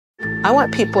I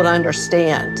want people to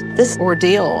understand this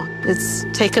ordeal. It's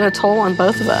taken a toll on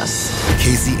both of us.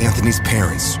 Casey Anthony's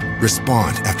parents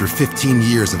respond after 15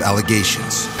 years of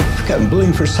allegations. I've gotten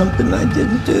blamed for something I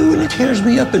didn't do, and it tears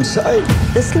me up inside.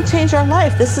 This can change our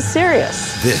life. This is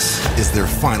serious. This is their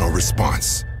final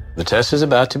response. The test is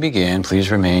about to begin. Please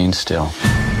remain still.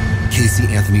 Casey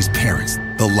Anthony's parents,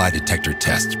 the lie detector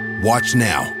test. Watch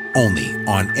now, only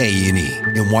on A&E.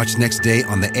 And watch next day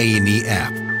on the A&E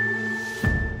app.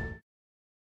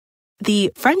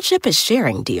 The friendship is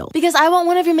sharing deal. Because I want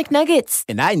one of your McNuggets.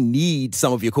 And I need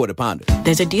some of your Quarter Pounder.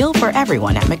 There's a deal for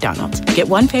everyone at McDonald's. Get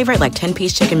one favorite like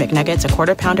 10-piece chicken McNuggets, a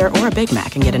Quarter Pounder, or a Big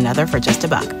Mac and get another for just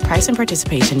 $1. Price and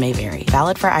participation may vary.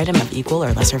 Valid for item of equal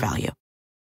or lesser value.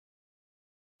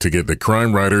 To get the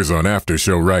Crime Writers on After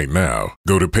Show right now,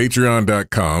 go to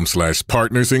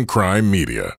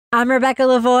patreon.com/partnersincrimemedia. I'm Rebecca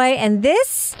Lavoie, and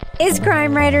this is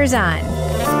Crime Writers On.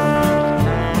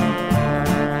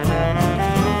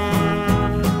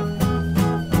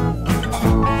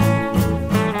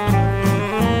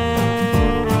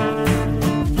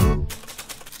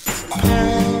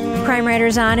 Crime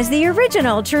Writers On is the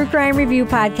original true crime review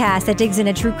podcast that digs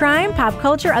into true crime, pop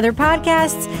culture, other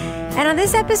podcasts. And on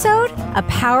this episode, a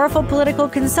powerful political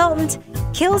consultant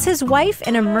kills his wife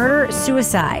in a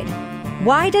murder-suicide.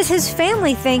 Why does his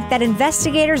family think that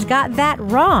investigators got that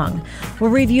wrong? We'll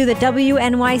review the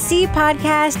WNYC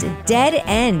podcast Dead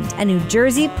End, a New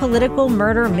Jersey political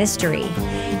murder mystery.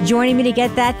 Joining me to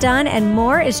get that done and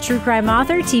more is true crime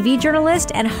author, TV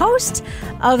journalist, and host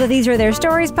of the These Are Their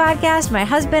Stories podcast, my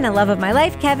husband and love of my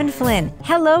life, Kevin Flynn.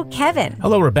 Hello, Kevin.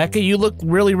 Hello, Rebecca. You look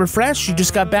really refreshed. You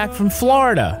just got back from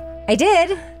Florida. I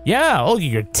did. Yeah. Oh,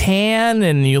 you're tan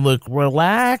and you look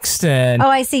relaxed. And Oh,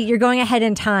 I see. You're going ahead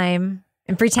in time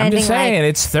and pretending I'm just saying,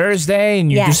 it's Thursday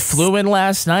and you just flew in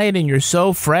last night and you're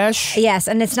so fresh. Yes,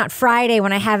 and it's not Friday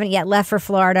when I haven't yet left for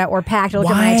Florida or packed to look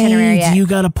at my itinerary yet. Why do you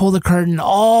got to pull the curtain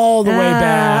all the way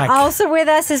back? Also with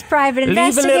us is private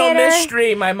investigator. Leave a little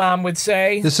mystery, my mom would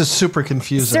say. This is super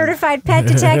confusing. Certified pet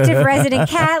detective, resident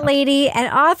cat lady,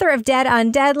 and author of Dead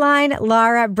on Deadline,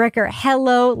 Laura Bricker.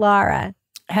 Hello, Laura.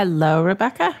 Hello,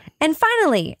 Rebecca. And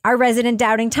finally, our resident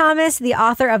Doubting Thomas, the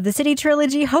author of the City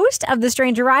Trilogy, host of the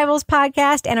Strange Arrivals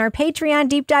podcast, and our Patreon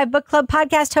Deep Dive Book Club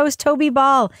podcast host, Toby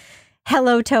Ball.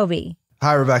 Hello, Toby.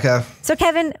 Hi, Rebecca. So,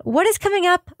 Kevin, what is coming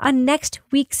up on next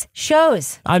week's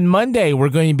shows? On Monday, we're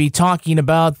going to be talking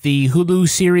about the Hulu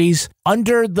series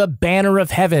Under the Banner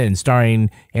of Heaven, starring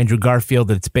Andrew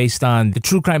Garfield. It's based on the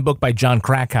true crime book by John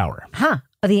Krakauer. Huh.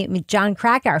 The John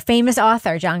Krakauer, famous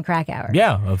author John Krakauer.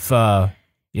 Yeah, of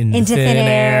Into Thin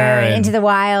Air, Into the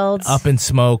Wilds. Up in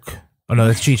Smoke. Oh, no,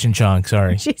 that's Cheech and Chong.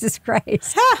 Sorry. Jesus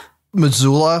Christ.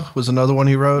 Missoula was another one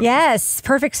he wrote. Yes.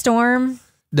 Perfect Storm.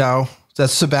 No,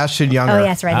 that's Sebastian Younger. Oh,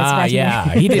 yes, right. That's Sebastian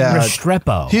Younger. He did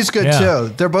Restrepo. He's good,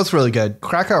 too. They're both really good.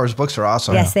 Krakauer's books are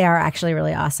awesome. Yes, they are actually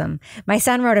really awesome. My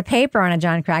son wrote a paper on a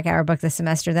John Krakauer book this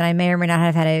semester that I may or may not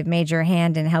have had a major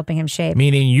hand in helping him shape.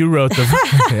 Meaning you wrote the...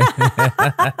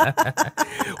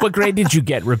 What grade did you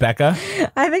get, Rebecca?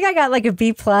 I think I got like a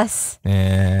B+.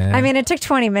 I mean, it took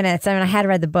 20 minutes. I mean, I had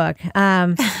read the book.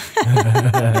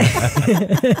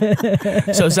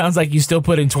 So it sounds like you still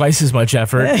put in twice as much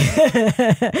effort.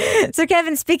 So,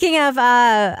 Kevin, speaking of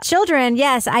children,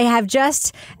 yes, I have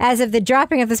just, as of the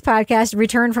dropping of this podcast,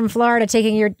 returned from Florida,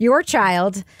 taking your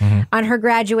child on her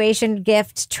graduation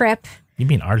gift trip. You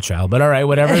mean our child, but all right,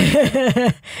 whatever.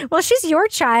 Well, she's your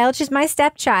child. She's my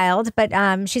stepchild, but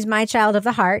she's my child of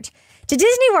the heart. To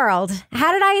Disney World.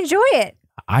 How did I enjoy it?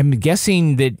 I'm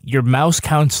guessing that your mouse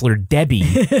counselor,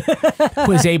 Debbie,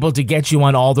 was able to get you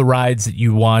on all the rides that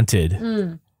you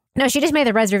wanted. No, she just made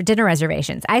the dinner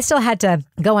reservations. I still had to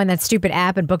go on that stupid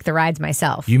app and book the rides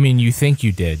myself. You mean you think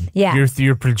you did? Yeah.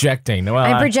 You're projecting. Well,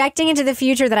 I'm projecting into the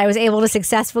future that I was able to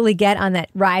successfully get on that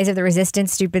Rise of the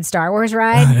Resistance stupid Star Wars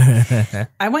ride.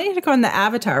 I want you to go on the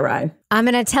Avatar ride. I'm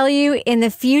going to tell you in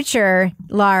the future,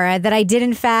 Laura, that I did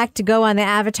in fact go on the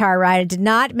Avatar ride. It did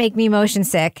not make me motion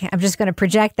sick. I'm just going to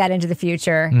project that into the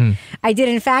future. I did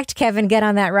in fact, Kevin, get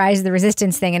on that Rise of the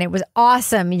Resistance thing, and it was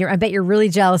awesome. I bet you're really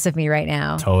jealous of me right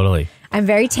now. Totally. I'm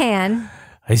very tan.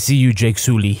 I see you, Jake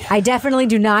Sully. I definitely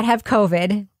do not have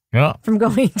COVID from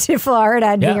going to Florida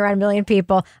and being around a million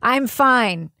people. I'm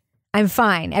fine.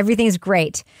 Everything's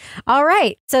great. All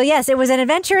right. So, yes, it was an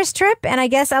adventurous trip, and I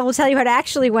guess I will tell you how it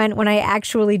actually went when I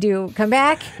actually do come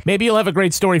back. Maybe you'll have a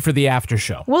great story for the after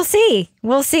show. We'll see.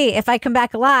 We'll see if I come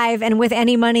back alive and with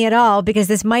any money at all, because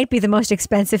this might be the most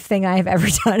expensive thing I have ever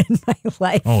done in my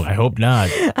life. Oh, I hope not.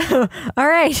 All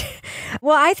right.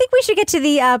 Well, I think we should get to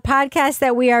the podcast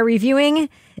that we are reviewing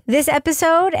this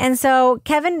episode. And so,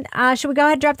 Kevin, should we go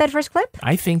ahead and drop that first clip?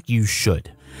 I think you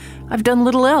should. I've done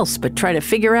little else but try to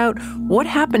figure out what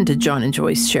happened to John and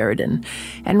Joyce Sheridan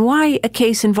and why a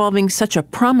case involving such a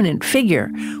prominent figure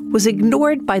was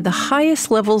ignored by the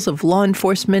highest levels of law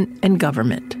enforcement and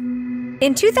government.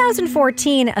 In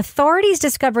 2014, authorities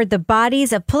discovered the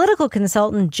bodies of political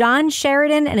consultant John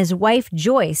Sheridan and his wife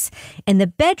Joyce in the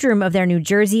bedroom of their New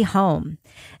Jersey home.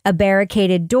 A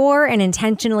barricaded door, an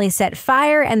intentionally set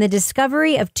fire, and the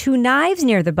discovery of 2 knives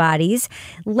near the bodies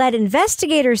led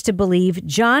investigators to believe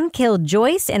John killed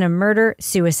Joyce in a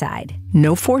murder-suicide.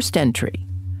 No forced entry.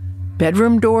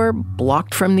 Bedroom door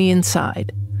blocked from the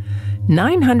inside.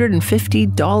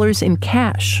 $950 in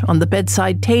cash on the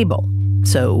bedside table,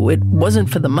 so it wasn't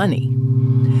for the money.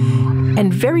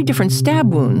 And very different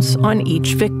stab wounds on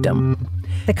each victim.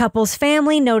 The couple's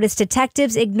family noticed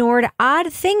detectives ignored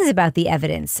odd things about the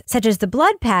evidence, such as the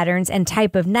blood patterns and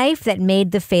type of knife that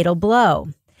made the fatal blow.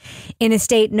 In a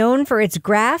state known for its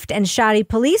graft and shoddy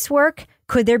police work,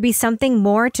 could there be something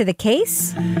more to the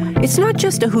case? It's not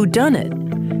just a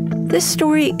whodunit. This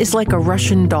story is like a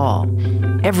Russian doll.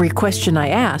 Every question I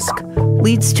ask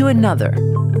leads to another.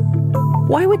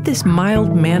 Why would this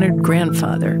mild-mannered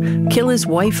grandfather kill his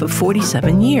wife of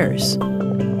 47 years?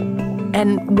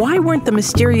 And why weren't the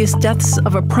mysterious deaths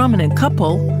of a prominent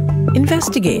couple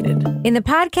investigated? In the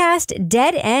podcast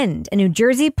Dead End, a New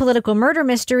Jersey political murder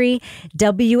mystery,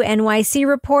 WNYC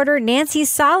reporter Nancy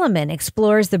Solomon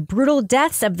explores the brutal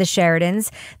deaths of the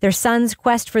Sheridans, their son's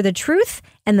quest for the truth,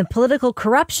 and the political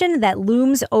corruption that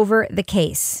looms over the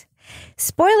case.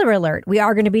 Spoiler alert, we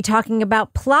are going to be talking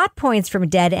about plot points from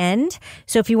Dead End.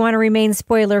 So if you want to remain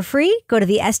spoiler-free, go to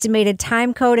the estimated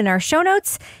time code in our show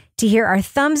notes to hear our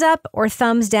thumbs up or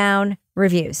thumbs down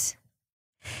reviews.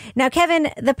 Now, Kevin,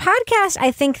 the podcast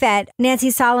I think that Nancy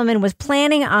Solomon was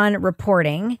planning on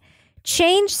reporting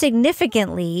changed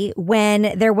significantly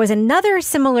when there was another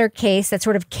similar case that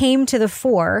sort of came to the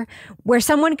fore where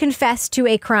someone confessed to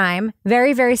a crime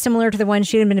very, very similar to the one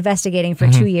she had been investigating for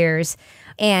 2 years.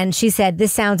 And she said,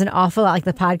 this sounds an awful lot like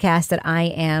the podcast that I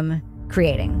am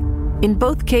creating. In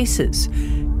both cases,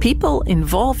 people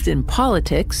involved in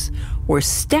politics were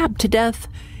stabbed to death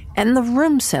and the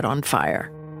room set on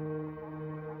fire.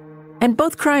 And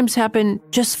both crimes happened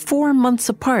just 4 months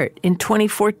apart in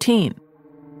 2014.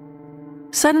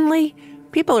 Suddenly,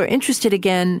 people are interested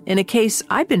again in a case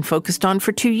I've been focused on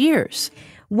for 2 years.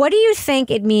 What do you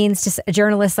think it means to a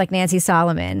journalist like Nancy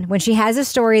Solomon when she has a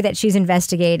story that she's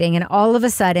investigating and all of a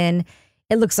sudden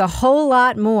it looks a whole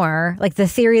lot more like the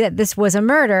theory that this was a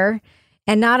murder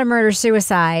and not a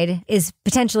murder-suicide is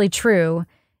potentially true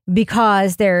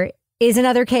because there is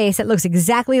another case that looks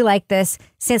exactly like this,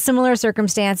 similar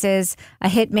circumstances, a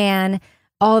hitman,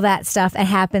 all that stuff that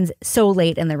happens so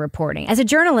late in the reporting. As a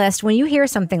journalist, when you hear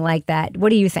something like that, what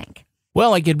do you think?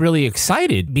 Well, I get really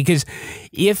excited because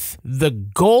if the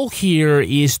goal here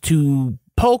is to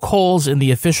poke holes in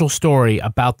the official story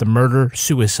about the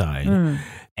murder-suicide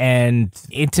and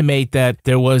intimate that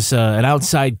there was an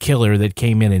outside killer that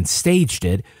came in and staged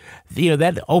it,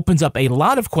 that opens up a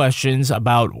lot of questions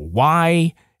about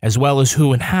why as well as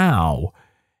who and how.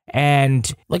 And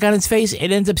like on its face,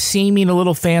 it ends up seeming a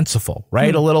little fanciful,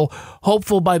 right? A little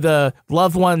hopeful by the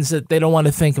loved ones that they don't want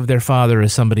to think of their father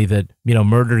as somebody that,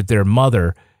 murdered their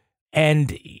mother.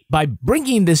 And by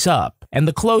bringing this up and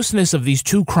the closeness of these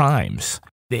two crimes,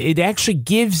 it actually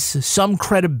gives some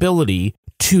credibility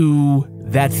to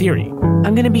that theory.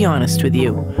 I'm going to be honest with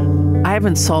you. I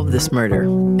haven't solved this murder,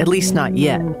 at least not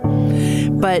yet.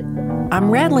 But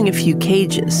I'm rattling a few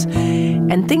cages,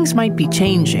 and things might be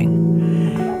changing.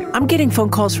 I'm getting phone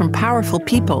calls from powerful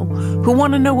people who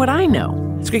want to know what I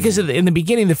know. It's because in the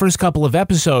beginning, the first couple of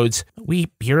episodes, we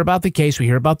hear about the case, we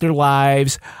hear about their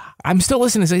lives. I'm still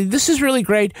listening and saying, this is really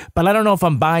great, but I don't know if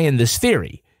I'm buying this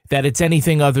theory that it's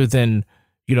anything other than,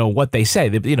 what they say.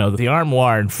 The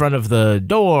armoire in front of the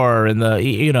door and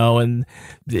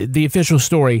the official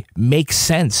story makes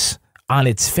sense on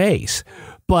its face.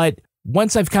 But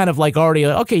once I've kind of already,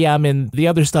 okay, yeah, I'm in, the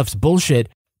other stuff's bullshit.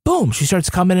 Boom, she starts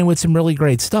coming in with some really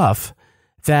great stuff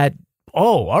that,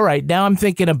 oh, all right, now I'm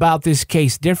thinking about this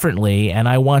case differently, and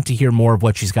I want to hear more of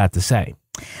what she's got to say.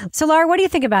 So, Laura, what do you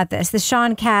think about this? The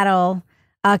Sean Cattle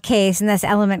case and this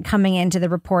element coming into the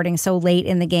reporting so late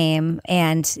in the game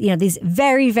and, these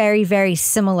very, very, very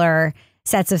similar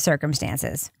sets of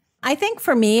circumstances. I think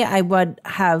for me, I would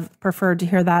have preferred to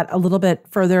hear that a little bit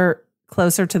further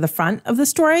closer to the front of the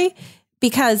story.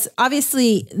 Because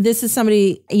obviously this is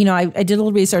somebody, I did a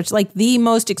little research, like the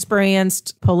most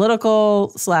experienced political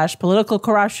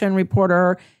corruption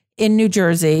reporter in New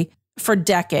Jersey for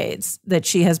decades that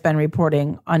she has been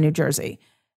reporting on New Jersey.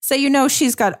 So,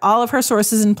 she's got all of her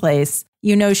sources in place.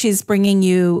 You know she's bringing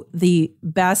you the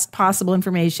best possible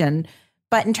information.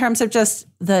 But in terms of just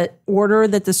the order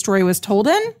that the story was told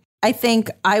in, I think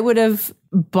I would have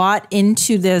bought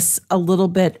into this a little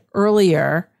bit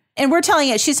earlier. And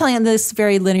she's telling it in this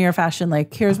very linear fashion,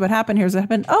 like, here's what happened, here's what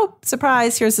happened. Oh,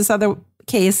 surprise, here's this other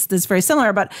case that's very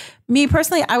similar. But me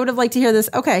personally, I would have liked to hear this.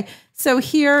 Okay, so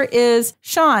here is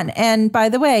Sean. And by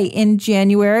the way, in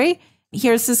January,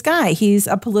 here's this guy. He's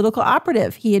a political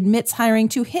operative. He admits hiring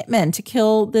 2 hitmen to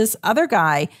kill this other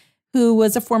guy who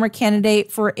was a former candidate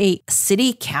for a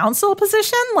city council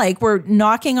position. Like, we're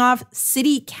knocking off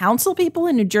city council people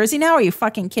in New Jersey now. Are you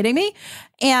fucking kidding me?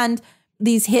 And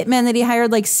these hitmen that he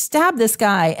hired, like, stabbed this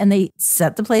guy and they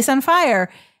set the place on fire.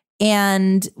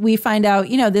 And we find out,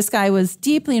 this guy was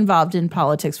deeply involved in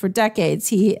politics for decades.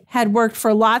 He had worked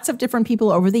for lots of different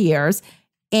people over the years.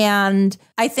 And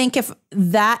I think if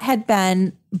that had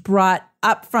been brought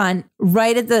up front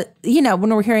right at the,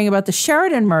 when we're hearing about the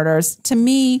Sheridan murders, to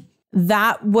me,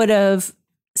 that would have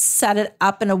set it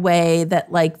up in a way that,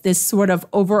 like, this sort of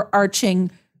overarching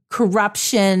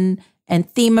corruption and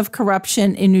theme of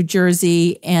corruption in New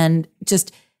Jersey, and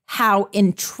just how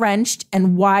entrenched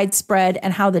and widespread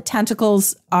and how the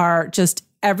tentacles are just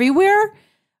everywhere,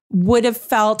 would have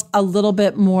felt a little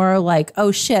bit more like,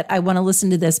 oh shit, I want to listen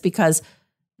to this because,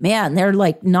 man, they're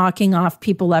like knocking off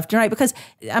people left and right. Because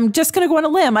I'm just going to go on a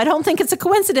limb. I don't think it's a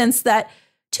coincidence that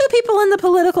 2 people in the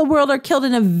political world are killed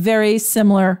in a very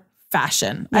similar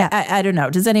fashion. Yeah. I don't know.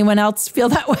 Does anyone else feel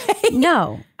that way?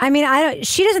 No. I mean,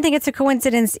 she doesn't think it's a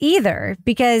coincidence either,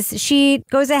 because she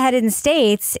goes ahead and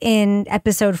states in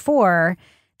episode 4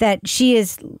 that she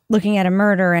is looking at a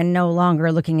murder and no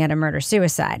longer looking at a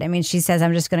murder-suicide. I mean, she says,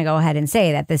 I'm just going to go ahead and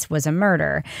say that this was a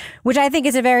murder, which I think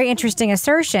is a very interesting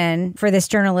assertion for this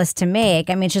journalist to make.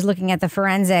 I mean, she's looking at the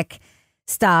forensic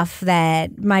stuff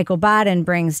that Michael Baden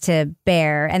brings to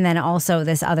bear, and then also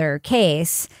this other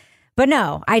case. But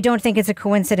no, I don't think it's a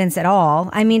coincidence at all.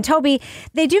 I mean, Toby,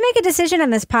 they do make a decision on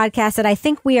this podcast that I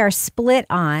think we are split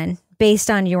on based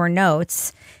on your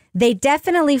notes. They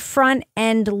definitely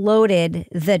front-end loaded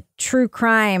the true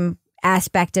crime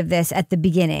aspect of this at the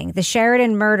beginning. The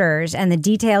Sheridan murders and the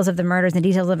details of the murders and the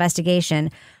details of the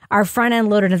investigation are front-end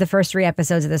loaded in the first 3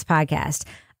 episodes of this podcast.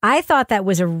 I thought that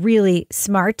was a really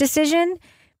smart decision,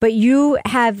 but you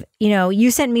have,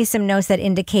 you sent me some notes that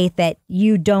indicate that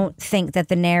you don't think that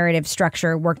the narrative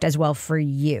structure worked as well for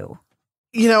you.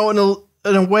 In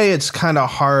a way, it's kind of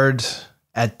hard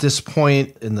at this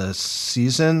point in the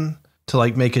season to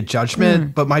like make a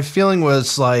judgment. But my feeling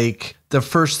was like the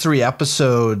first 3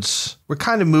 episodes were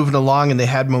kind of moving along and they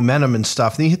had momentum and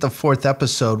stuff. And then you hit the 4th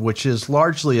episode, which is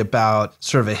largely about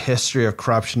sort of a history of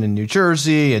corruption in New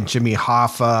Jersey and Jimmy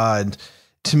Hoffa. And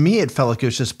to me, it felt like it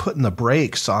was just putting the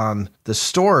brakes on the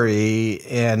story.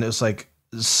 And it was like,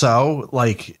 it's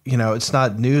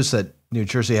not news that New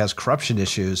Jersey has corruption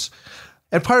issues.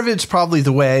 And part of it's probably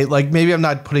the way, like, maybe I'm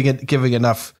not giving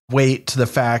enough weight to the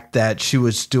fact that she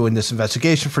was doing this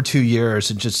investigation for 2 years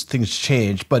and just things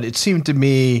changed. But it seemed to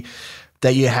me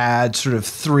that you had sort of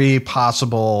 3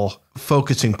 possible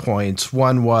focusing points.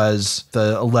 One was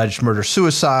the alleged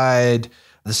murder-suicide.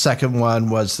 The second one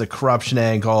was the corruption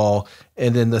angle.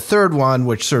 And then the third one,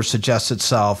 which sort of suggests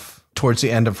itself towards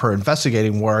the end of her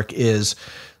investigating work, is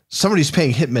somebody's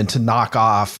paying hitmen to knock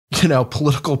off,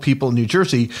 political people in New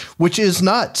Jersey, which is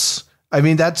nuts. I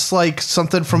mean, that's like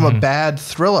something from a bad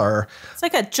thriller. It's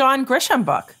like a John Grisham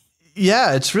book.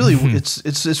 Yeah, it's really,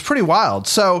 it's pretty wild.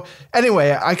 So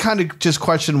anyway, I kind of just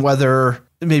questioned whether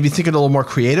maybe thinking a little more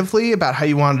creatively about how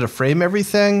you wanted to frame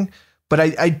everything. But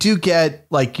I do get,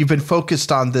 like, you've been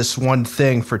focused on this one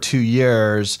thing for 2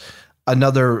 years.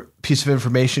 Another piece of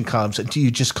information comes, and do you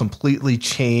just completely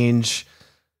change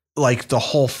like the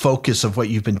whole focus of what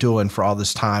you've been doing for all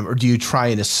this time? Or do you try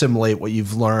and assimilate what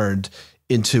you've learned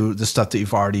into the stuff that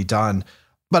you've already done?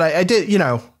 But I did,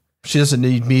 she doesn't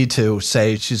need me to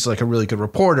say she's like a really good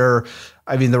reporter.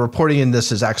 I mean, the reporting in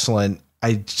this is excellent.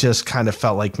 I just kind of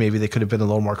felt like maybe they could have been a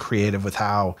little more creative with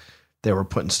how they were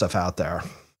putting stuff out there.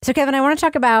 So, Kevin, I want to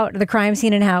talk about the crime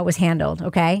scene and how it was handled,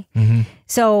 okay?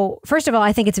 So, first of all,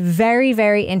 I think it's very,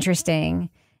 very interesting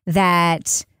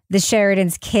that the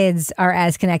Sheridans' kids are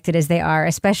as connected as they are,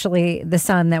 especially the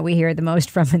son that we hear the most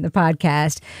from in the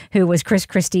podcast, who was Chris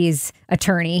Christie's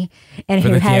attorney and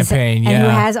who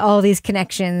has all these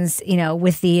connections,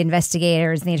 with the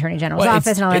investigators and the Attorney General's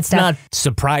office and all that stuff. It's not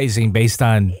surprising based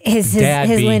on his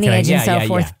lineage and so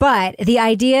forth. Yeah. But the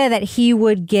idea that he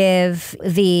would give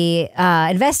the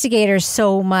investigators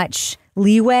so much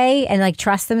leeway and like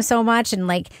trust them so much and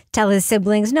like tell his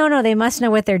siblings, no, they must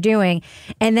know what they're doing,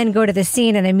 and then go to the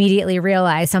scene and immediately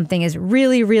realize something is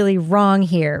really, really wrong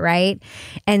here, right?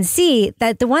 And see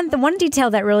that the one detail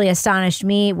that really astonished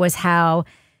me was how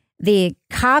the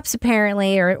cops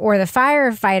apparently, or the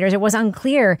firefighters, it was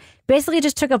unclear, basically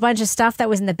just took a bunch of stuff that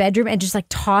was in the bedroom and just like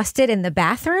tossed it in the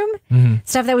bathroom,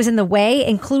 stuff that was in the way,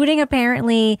 including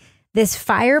apparently this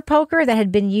fire poker that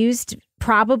had been used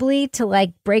probably to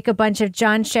like break a bunch of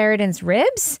John Sheridan's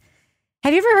ribs.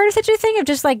 Have you ever heard of such a thing, of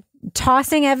just like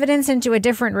tossing evidence into a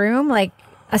different room, like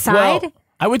aside? Well,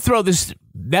 I would throw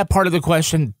that part of the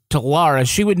question to Laura.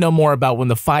 She would know more about when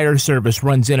the fire service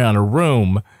runs in on a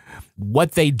room,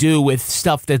 what they do with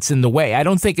stuff that's in the way. I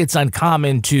don't think it's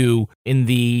uncommon to, in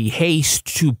the haste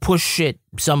to push it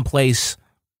someplace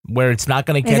where it's not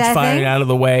going to catch fire out of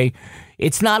the way.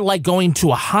 It's not like going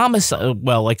to a homicide,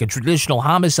 well, like a traditional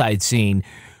homicide scene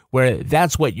where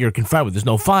that's what you're confronted with. There's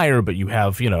no fire, but you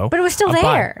have, But it was still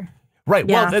there. Right.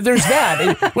 Yeah. Well, there's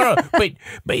that.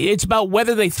 But it's about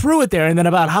whether they threw it there, and then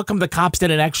about how come the cops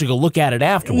didn't actually go look at it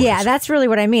afterwards. Yeah, that's really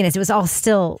what I mean, is it was all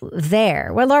still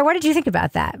there. Well, Laura, what did you think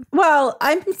about that? Well,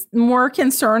 I'm more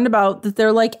concerned about that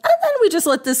they're like, and then we just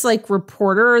let this like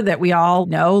reporter that we all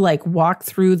know like walk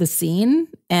through the scene,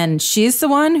 and she's the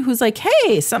one who's like,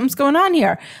 hey, something's going on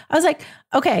here. I was like,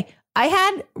 okay, I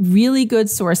had really good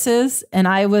sources and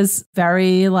I was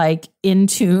very like in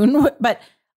tune, but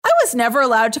I was never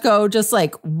allowed to go just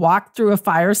like walk through a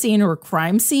fire scene or a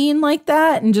crime scene like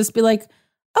that and just be like,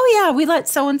 oh yeah, we let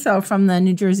so-and-so from the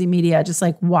New Jersey media just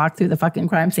like walk through the fucking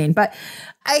crime scene. But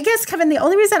I guess, Kevin, the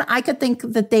only reason I could think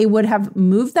that they would have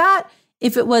moved that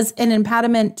if it was an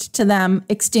impediment to them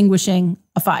extinguishing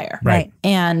a fire. Right.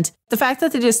 And the fact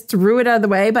that they just threw it out of the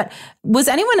way. But was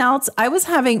anyone else? I was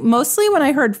having, mostly when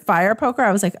I heard fire poker,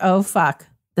 I was like, oh, fuck.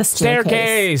 The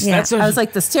staircase. Yeah. I was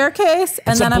like, the staircase.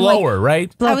 And then I'm blower, like,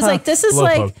 right? I was like, this is Blow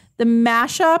like poke. the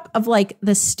mashup of like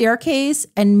the staircase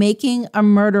and making a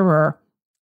murderer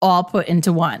all put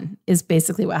into one is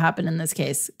basically what happened in this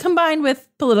case, combined with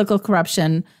political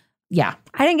corruption. Yeah.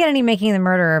 I didn't get any making the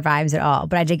murderer vibes at all,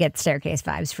 but I did get staircase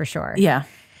vibes for sure. Yeah.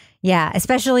 Yeah,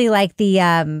 especially like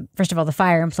the, first of all, the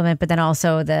fire implement, but then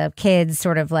also the kids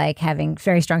sort of like having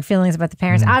very strong feelings about the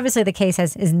parents. Obviously, the case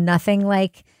is nothing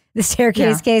like the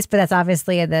staircase case, but that's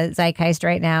obviously the zeitgeist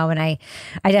right now. And I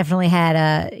definitely had,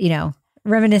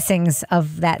 reminiscings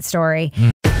of that story.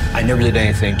 I never did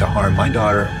anything to harm my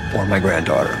daughter or my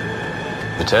granddaughter.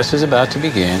 The test is about to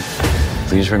begin.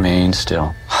 Please remain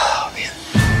still.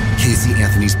 Casey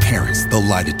Anthony's Parents, the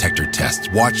lie detector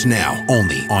test. Watch now,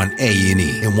 only on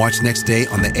A&E. And watch next day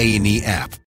on the A&E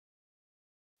app.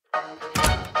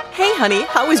 Hey, honey,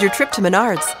 how was your trip to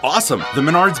Menards? Awesome. The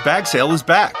Menards bag sale is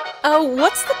back. Oh,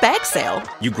 what's the bag sale?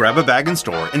 You grab a bag in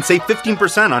store and save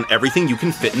 15% on everything you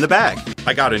can fit in the bag.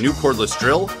 I got a new cordless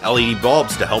drill, LED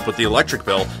bulbs to help with the electric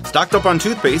bill, stocked up on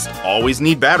toothpaste, always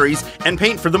need batteries, and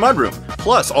paint for the mudroom,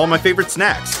 plus all my favorite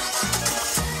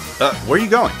snacks. Where are you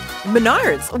going?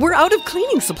 Menards, we're out of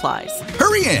cleaning supplies.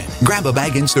 Hurry in! Grab a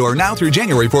bag in store now through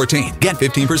January 14th. Get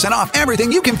 15% off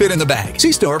everything you can fit in the bag.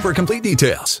 See store for complete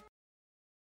details.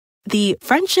 The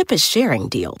friendship is sharing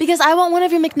deal. Because I want one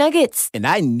of your McNuggets. And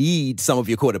I need some of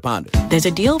your Quarter Pounder. There's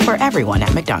a deal for everyone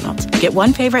at McDonald's. Get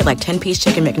one favorite like 10-piece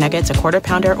chicken McNuggets, a Quarter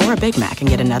Pounder, or a Big Mac, and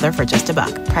get another for just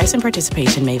 $1. Price and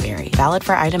participation may vary. Valid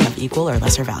for item of equal or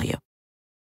lesser value.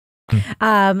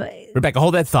 Rebecca,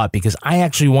 hold that thought, because I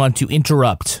actually want to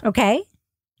interrupt. Okay.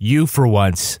 You for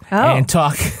once and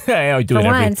talk. I do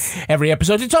it every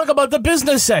episode to talk about the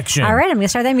business section. All right, I'm going to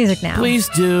start that music now. Please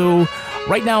do.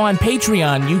 Right now on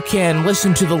Patreon, you can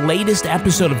listen to the latest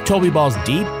episode of Toby Ball's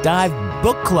Deep Dive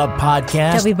Book Club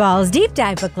podcast. Toby Ball's Deep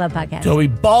Dive Book Club podcast. Toby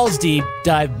Ball's Deep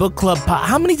Dive Book Club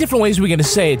How many different ways are we going to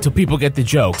say it till people get the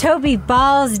joke? Toby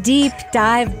Ball's Deep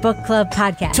Dive Book Club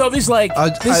podcast. Toby's like,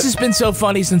 this has been so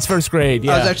funny since first grade.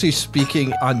 Yeah. I was actually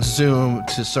speaking on Zoom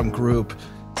to some group,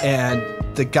 and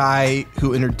the guy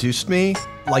who introduced me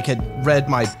like had read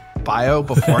my bio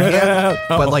beforehand,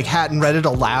 but like hadn't read it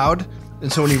aloud.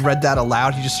 And so when he read that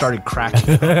aloud, he just started cracking.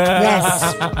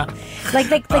 Yes. Like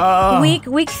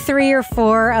week 3 or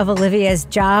 4 of Olivia's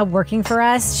job working for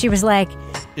us, she was like,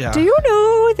 do you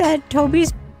know that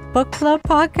Toby's Book Club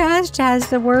podcast has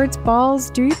the words balls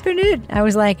deep in it? I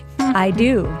was like, I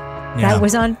do. Yeah. That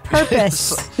was on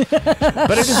purpose.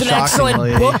 But it is an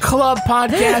excellent book club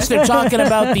podcast. They're talking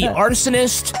about The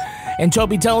Arsonist. And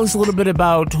Toby, tell us a little bit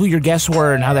about who your guests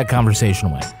were and how that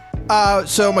conversation went.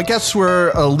 So my guests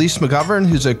were Elise McGovern,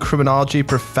 who's a criminology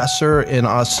professor in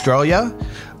Australia,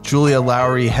 Julia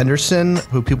Lowry Henderson,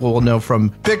 who people will know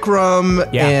from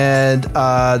Bikram and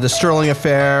the Sterling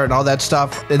Affair and all that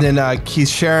stuff. And then Keith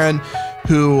Sheridan,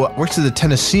 who works at the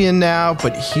Tennessean now,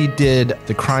 but he did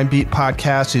the Crime Beat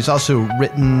podcast. He's also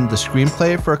written the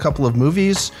screenplay for a couple of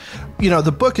movies.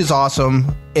 The book is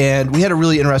awesome, and we had a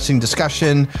really interesting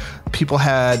discussion. People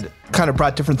had kind of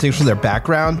brought different things from their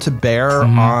background to bear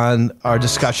on our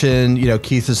discussion.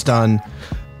 Keith has done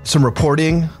some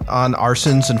reporting on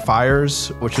arsons and fires,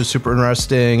 which was super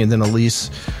interesting. And then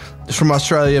Elise is from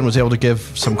Australia and was able to give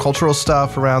some cultural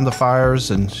stuff around the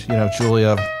fires. And,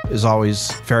 Julia is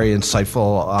always very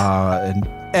insightful.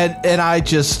 And I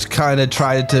just kind of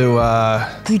tried to...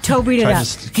 you Toby'd it up.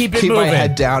 Keep my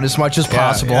head down as much as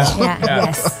possible.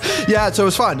 Yes. Yeah, so it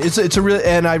was fun. It's a really...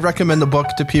 And I recommend the book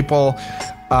to people.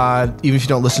 Even if you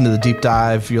don't listen to the deep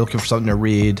dive, you're looking for something to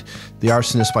read. The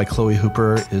Arsonist by Chloe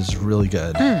Hooper is really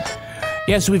good.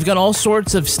 Yeah, so we've got all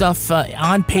sorts of stuff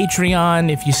on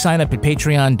Patreon. If you sign up at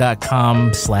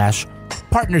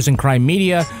patreon.com/Partners in Crime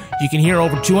Media, you can hear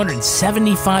over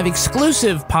 275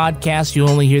 exclusive podcasts you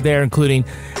only hear there, including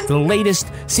the latest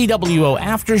CWO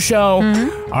After Show,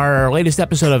 our latest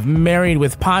episode of Married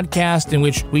with Podcast, in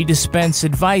which we dispense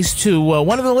advice to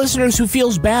one of the listeners who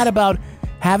feels bad about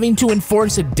having to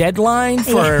enforce a deadline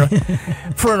for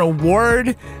an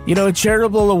award, a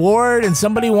charitable award, and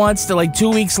somebody wants to 2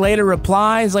 weeks later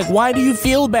reply. It's like, why do you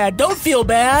feel bad? Don't feel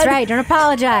bad. That's right. Don't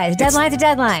apologize. Deadline's a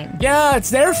deadline. Yeah, it's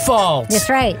their fault.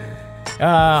 That's right.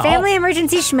 Family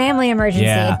emergency, schmamly emergency.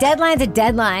 Yeah. A deadline's a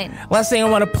deadline. Last thing I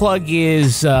want to plug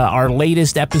is our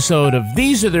latest episode of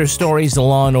These Are Their Stories, the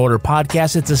Law & Order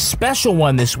podcast. It's a special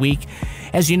one this week.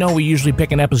 As you know, we usually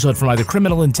pick an episode from either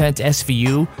Criminal Intent,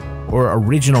 SVU, or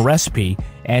Original Recipe.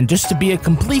 And just to be a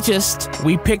completist,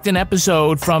 we picked an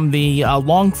episode from the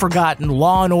long-forgotten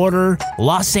Law & Order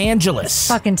Los Angeles.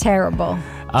 Fucking terrible.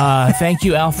 Thank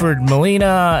you, Alfred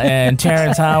Molina and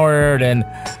Terrence Howard and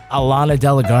Alana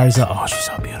De La Garza. Oh, she's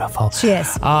so beautiful. She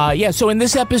is. So in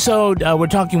this episode, we're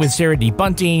talking with Sarah D.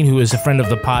 Bunting, who is a friend of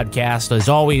the podcast, as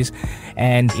always.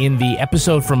 And in the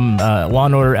episode from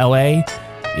Law & Order LA,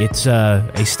 it's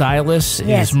a stylist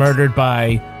is murdered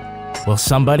by...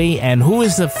 somebody. And who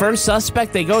is the first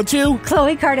suspect they go to?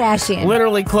 Khloe Kardashian.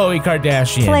 Literally Khloe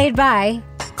Kardashian. Played by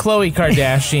Khloe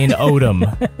Kardashian Odom.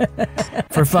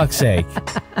 For fuck's sake.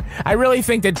 I really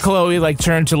think that Khloe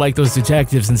turned to those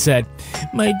detectives and said,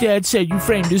 my dad said you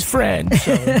framed his friend.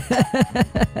 So.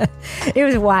 It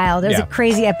was wild. It was a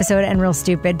crazy episode and real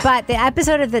stupid. But the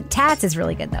episode of the Tats is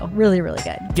really good, though. Really, really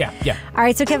good. Yeah. All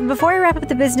right, so Kevin, before we wrap up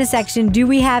the business section, do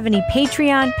we have any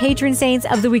Patreon patron saints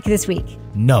of the week this week?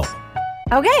 No.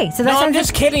 Okay, so that's... No, I'm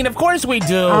just kidding. Of course we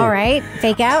do. All right,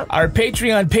 fake out. Our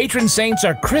Patreon patron saints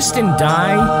are Kristen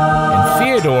Dye and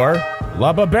Theodore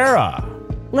La Barbera.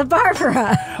 La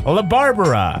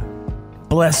Barbara.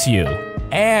 Bless you.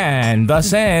 And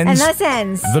thus ends...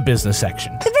 the business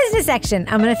section. The business section.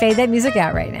 I'm going to fade that music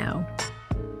out right now.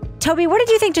 Toby, what did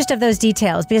you think just of those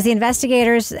details? Because the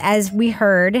investigators, as we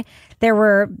heard... There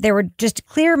were just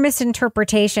clear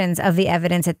misinterpretations of the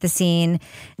evidence at the scene.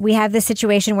 We have this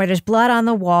situation where there's blood on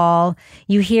the wall.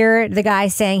 You hear the guy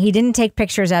saying he didn't take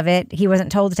pictures of it. He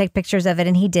wasn't told to take pictures of it,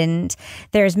 and he didn't.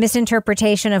 There's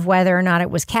misinterpretation of whether or not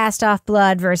it was cast-off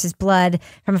blood versus blood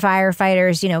from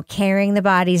firefighters, carrying the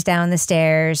bodies down the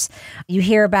stairs. You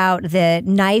hear about the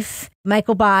knife.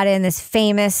 Michael Baden, this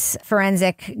famous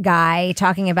forensic guy,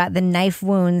 talking about the knife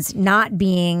wounds not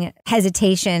being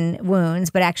hesitation wounds,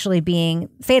 but actually being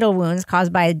fatal wounds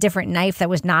caused by a different knife that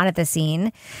was not at the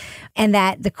scene. And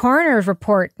that the coroner's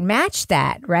report matched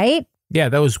that, right? Yeah,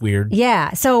 that was weird.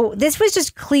 Yeah. So this was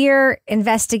just clear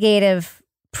investigative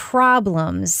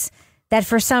problems that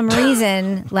for some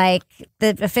reason,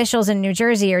 the officials in New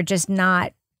Jersey are just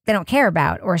not, they don't care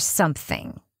about or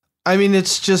something. I mean, it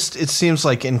seems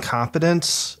like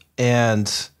incompetence.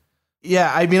 And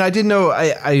I didn't know,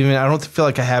 I don't feel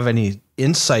like I have any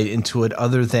insight into it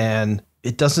other than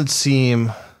it doesn't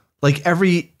seem like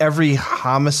every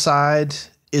homicide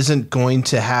isn't going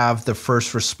to have the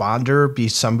first responder be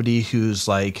somebody who's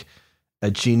a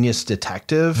genius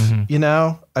detective,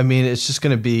 it's just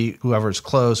going to be whoever's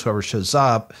close, whoever shows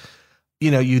up.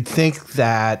 You'd think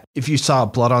that if you saw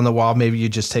blood on the wall, maybe you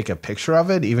just take a picture of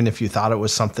it, even if you thought it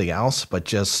was something else, but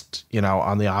just,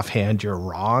 on the offhand, you're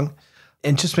wrong.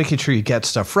 And just making sure you get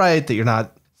stuff right, that you're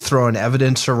not throwing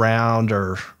evidence around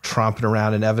or tromping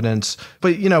around in evidence.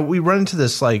 But, we run into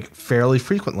this fairly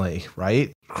frequently,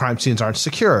 right? Crime scenes aren't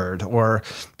secured or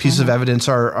pieces of evidence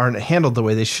aren't handled the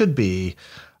way they should be.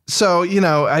 So,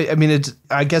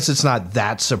 I guess it's not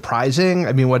that surprising.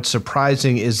 What's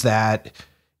surprising is that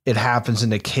it happens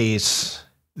in a case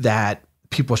that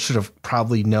people should have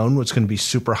probably known was going to be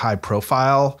super high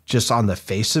profile just on the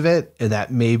face of it, and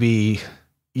that maybe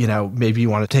you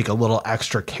want to take a little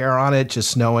extra care on it,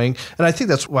 just knowing. And I think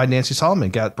that's why Nancy Solomon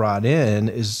got brought in,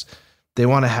 is they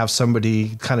want to have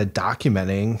somebody kind of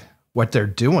documenting what they're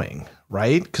doing,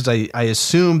 right? Because I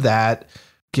assume that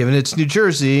given it's New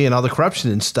Jersey and all the corruption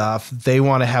and stuff, they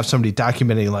want to have somebody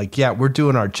documenting like, yeah, we're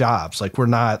doing our jobs. Like, we're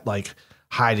not like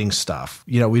hiding stuff.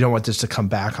 We don't want this to come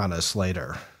back on us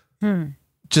later.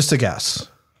 Just a guess.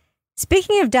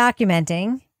 Speaking of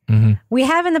documenting, we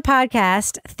have in the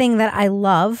podcast a thing that I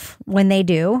love when they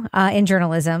do in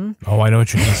journalism. Oh, I know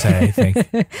what you're going to say, I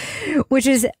think. Which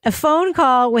is a phone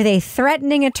call with a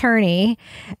threatening attorney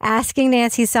asking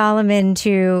Nancy Solomon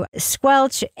to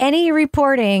squelch any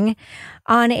reporting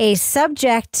on a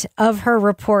subject of her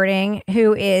reporting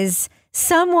who is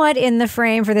somewhat in the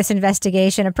frame for this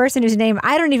investigation, a person whose name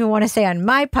I don't even want to say on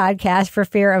my podcast for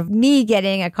fear of me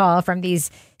getting a call from these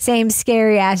same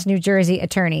scary-ass New Jersey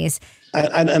attorneys.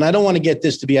 And I don't want to get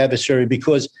this to be adversary,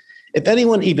 because if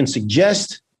anyone even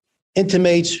suggests,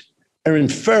 intimates, or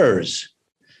infers,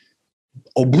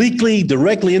 obliquely,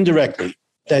 directly, indirectly,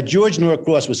 that George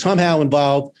Norcross was somehow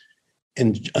involved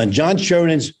in John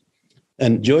Sheridan's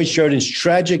and Joyce Sheridan's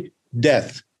tragic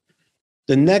death,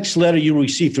 the next letter you will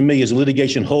receive from me is a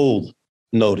litigation hold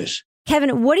notice.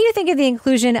 Kevin, what do you think of the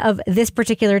inclusion of this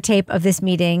particular tape of this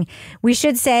meeting? We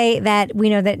should say that we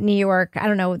know that New York, I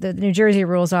don't know what the New Jersey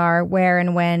rules are, where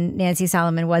and when Nancy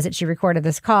Solomon was that she recorded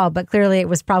this call, but clearly it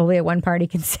was probably a one-party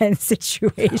consent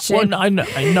situation. Well,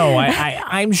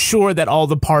 I'm sure that all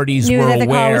the parties knew were that the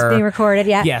aware. Call was being recorded,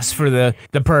 yeah. Yes, for the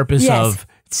purpose of...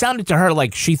 It sounded to her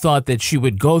like she thought that she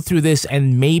would go through this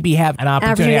and maybe have an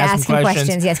opportunity to ask him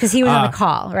questions. Yes, because he was on the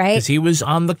call, right? Because he was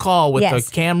on the call with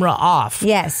the camera off.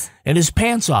 Yes. And his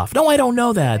pants off. No, I don't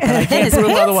know that. But I can't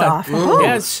prove otherwise.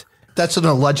 Yes. That's an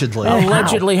allegedly.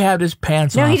 Allegedly had his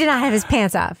pants off. No, he did not have his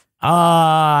pants off.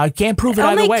 I can't prove it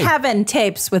either way. Only Kevin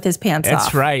tapes with his pants off.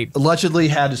 That's right. Allegedly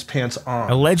had his pants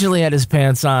on. Allegedly had his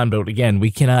pants on, but again,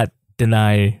 we cannot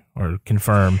deny or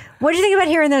confirm. What do you think about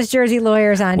hearing those Jersey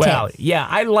lawyers on tape? Well, yeah,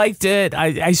 I liked it.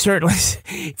 I certainly,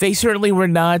 they certainly were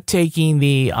not taking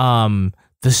the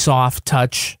soft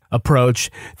touch approach.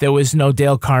 There was no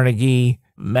Dale Carnegie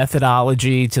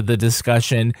methodology to the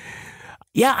discussion.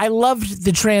 Yeah, I loved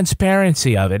the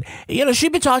transparency of it.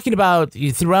 She'd been talking about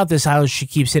throughout this how she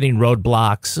keeps hitting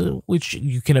roadblocks, which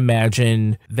you can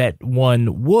imagine that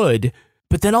one would.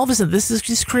 But then all of a sudden, this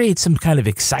just creates some kind of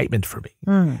excitement for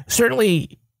me.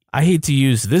 Certainly, I hate to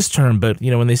use this term, but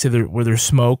when they say where there's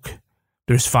smoke,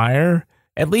 there's fire.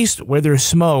 At least where there's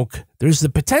smoke, there's the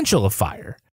potential of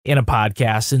fire in a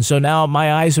podcast. And so now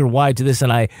my eyes are wide to this,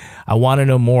 and I want to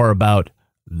know more about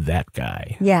that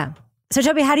guy. Yeah. So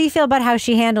Toby, how do you feel about how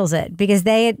she handles it? Because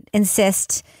they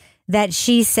insist that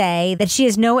she say that she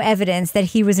has no evidence that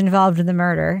he was involved in the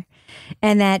murder.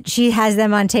 And that she has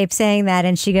them on tape saying that,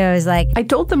 and she goes like, I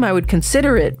told them I would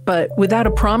consider it, but without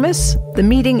a promise, the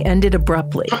meeting ended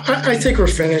abruptly. I think we're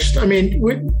finished. I mean,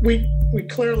 we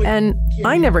clearly... And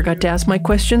I never got to ask my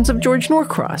questions of George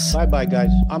Norcross. Bye-bye,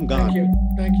 guys. I'm gone.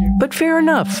 Thank you. But fair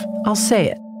enough. I'll say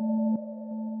it.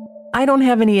 I don't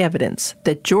have any evidence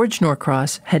that George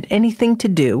Norcross had anything to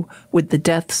do with the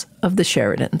deaths of the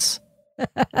Sheridans.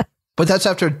 But that's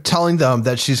after telling them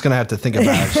that she's going to have to think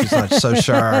about it. She's not so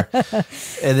sure.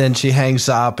 And then she hangs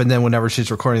up. And then whenever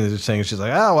she's recording the thing, she's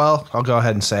like, oh, well, I'll go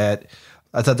ahead and say it.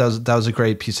 I thought that was a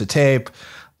great piece of tape.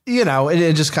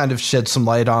 It just kind of sheds some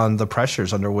light on the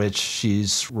pressures under which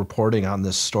she's reporting on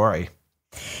this story.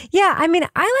 Yeah, I mean,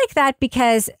 I like that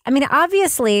because,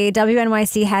 obviously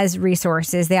WNYC has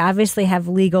resources. They obviously have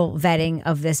legal vetting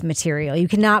of this material. You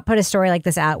cannot put a story like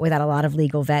this out without a lot of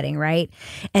legal vetting, right?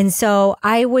 And so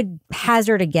I would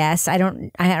hazard a guess. I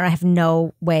have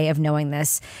no way of knowing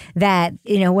this, that,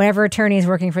 whatever attorney is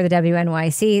working for the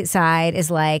WNYC side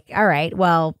is like, all right,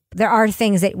 well, there are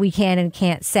things that we can and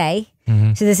can't say.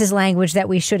 Mm-hmm. So this is language that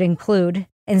we should include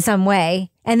in some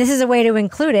way. And this is a way to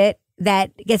include it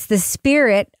that gets the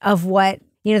spirit of what,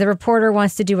 the reporter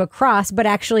wants to do across, but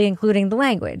actually including the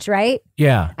language, right?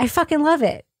 Yeah. I fucking love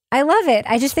it. I love it.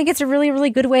 I just think it's a really, really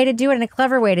good way to do it and a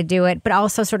clever way to do it, but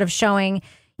also sort of showing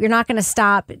you're not going to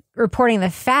stop reporting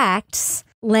the facts,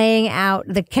 laying out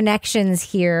the connections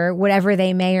here, whatever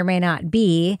they may or may not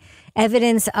be,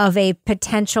 evidence of a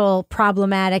potential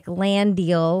problematic land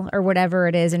deal or whatever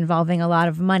it is involving a lot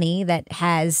of money that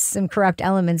has some corrupt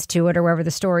elements to it or wherever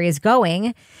the story is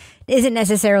going. Isn't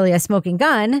necessarily a smoking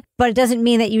gun, but it doesn't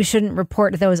mean that you shouldn't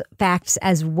report those facts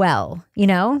as well,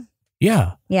 Yeah.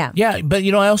 Yeah. Yeah. But,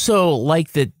 I also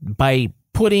like that by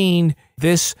putting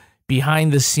this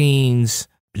behind the scenes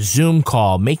Zoom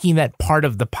call, making that part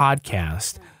of the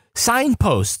podcast,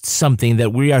 signposts something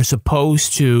that we are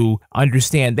supposed to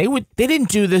understand. They didn't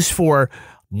do this for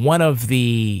one of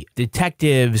the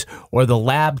detectives or the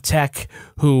lab tech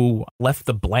who left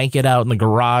the blanket out in the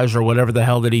garage or whatever the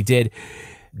hell that he did.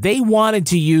 They wanted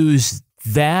to use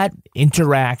that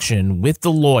interaction with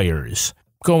the lawyers,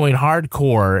 going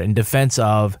hardcore in defense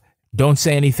of don't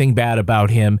say anything bad about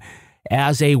him,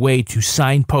 as a way to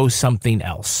signpost something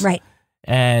else. Right.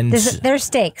 And there's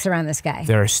stakes around this guy.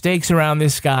 There are stakes around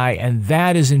this guy, and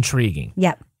that is intriguing.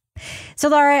 Yep. So,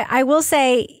 Laura, I will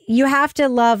say you have to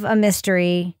love a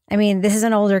mystery. I mean, this is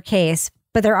an older case,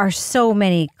 but there are so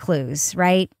many clues,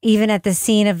 right? Even at the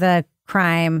scene of the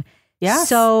crime,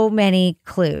 so many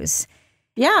clues.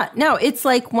 Yeah, no, it's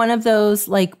like one of those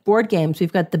like board games.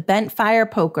 We've got the bent fire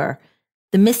poker,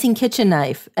 the missing kitchen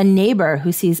knife, a neighbor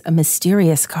who sees a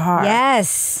mysterious car.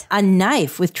 Yes. A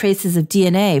knife with traces of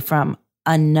DNA from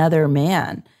another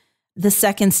man. The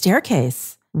second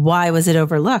staircase. Why was it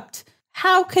overlooked?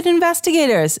 How could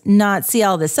investigators not see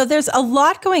all this? So there's a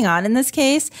lot going on in this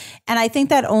case. And I think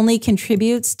that only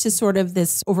contributes to sort of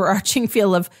this overarching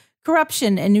feel of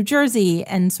corruption in New Jersey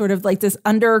and sort of like this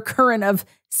undercurrent of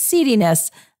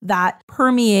seediness that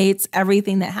permeates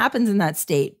everything that happens in that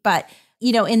state. But,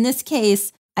 you know, in this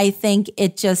case, I think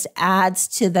it just adds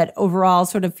to that overall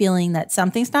sort of feeling that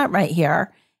something's not right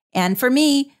here. And for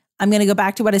me, I'm going to go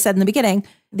back to what I said in the beginning.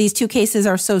 These two cases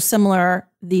are so similar.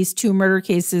 These two murder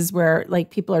cases where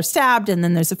like people are stabbed and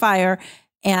then there's a fire.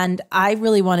 And I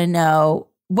really want to know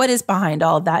what is behind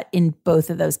all of that in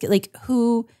both of those. Like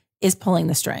who is pulling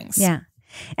the strings? Yeah.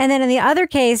 And then in the other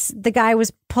case, the guy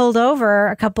was pulled over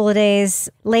a couple of days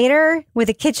later with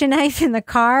a kitchen knife in the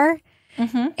car.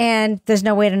 Mm-hmm. And there's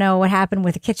no way to know what happened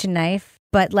with a kitchen knife.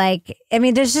 But like, I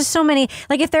mean, there's just so many,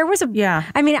 like if there was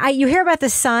I mean, you hear about the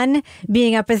son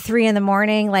being up at 3 a.m,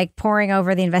 like poring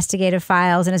over the investigative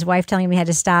files and his wife telling him he had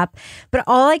to stop. But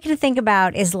all I can think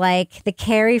about is like the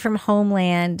Carrie from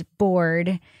Homeland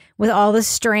board with all the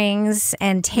strings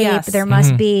and tape there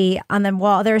must be on the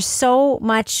wall. There's so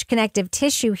much connective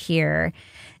tissue here.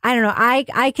 I don't know.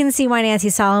 I can see why Nancy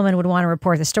Solomon would want to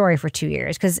report the story for 2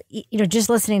 years because, you know, just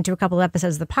listening to a couple of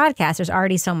episodes of the podcast, there's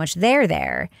already so much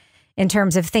there in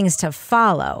terms of things to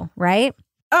follow, right?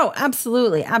 Oh,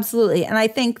 absolutely. Absolutely. And I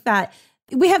think that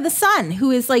we have the son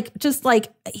who is like, just like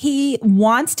he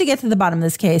wants to get to the bottom of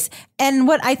this case. And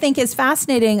what I think is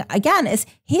fascinating, again, is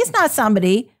he's not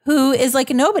somebody who is like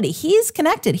a nobody. He's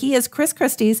connected. He is Chris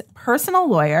Christie's personal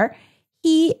lawyer.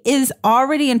 He is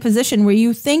already in position where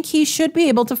you think he should be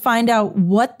able to find out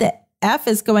what the F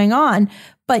is going on.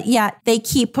 But yet they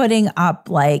keep putting up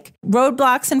like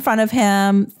roadblocks in front of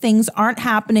him. Things aren't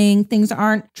happening. Things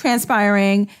aren't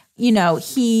transpiring. You know,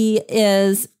 he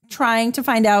is trying to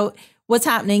find out what's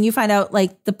happening. You find out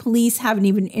like the police haven't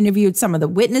even interviewed some of the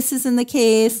witnesses in the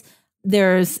case.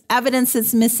 There's evidence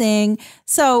that's missing.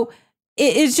 So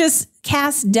it is just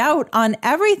cast doubt on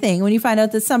everything when you find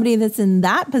out that somebody that's in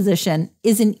that position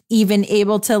isn't even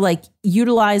able to like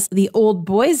utilize the old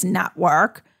boys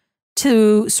network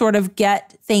to sort of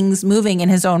get things moving in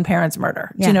his own parents'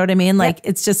 murder. Do you know what I mean? Like,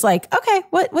 it's just like, okay,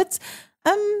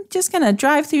 I'm just going to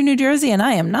drive through New Jersey and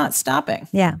I am not stopping.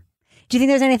 Yeah. Do you think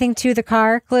there's anything to the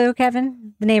car clue,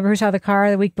 Kevin? The neighbor who saw the car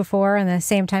the week before and the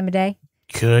same time of day?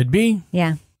 Could be.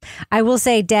 Yeah. I will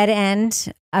say Dead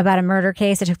End about a murder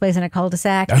case that took place in a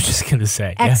cul-de-sac. I was just going to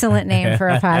say. Excellent name for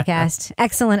a podcast.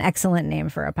 Excellent name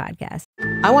for a podcast.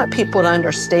 I want people to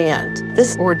understand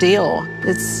this ordeal.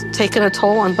 It's taken a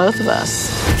toll on both of us.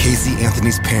 Casey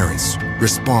Anthony's parents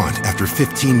respond after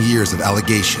 15 years of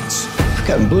allegations. I've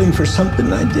gotten blamed for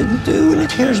something I didn't do, and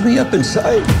it tears me up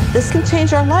inside. This can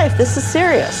change our life. This is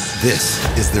serious. This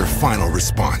is their final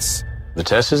response. The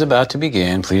test is about to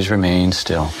begin. Please remain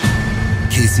still.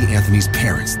 Casey Anthony's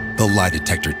parents, the lie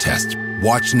detector test.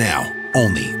 Watch now,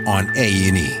 only on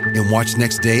A&E. And watch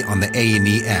next day on the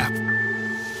A&E app.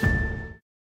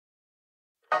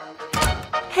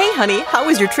 Hey, honey, how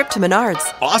was your trip to Menards?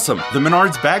 Awesome. The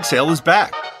Menards bag sale is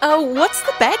back. Oh, what's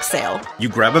the bag sale? You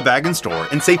grab a bag in store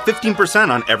and save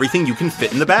 15% on everything you can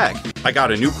fit in the bag. I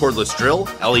got a new cordless drill,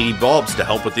 LED bulbs to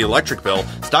help with the electric bill,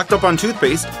 stocked up on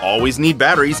toothpaste, always need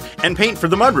batteries, and paint for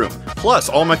the mudroom, plus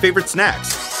all my favorite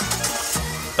snacks.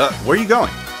 Where are you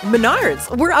going?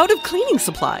 Menards. We're out of cleaning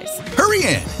supplies. Hurry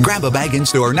in. Grab a bag in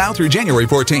store now through January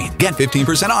 14. Get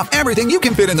 15% off everything you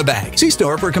can fit in the bag. See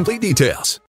store for complete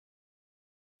details.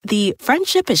 The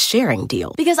friendship is sharing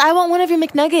deal. Because I want one of your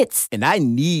McNuggets. And I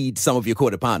need some of your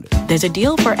Quarter Pounder. There's a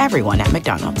deal for everyone at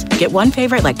McDonald's. Get one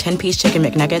favorite like 10-piece chicken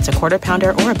McNuggets, a Quarter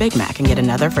Pounder, or a Big Mac and get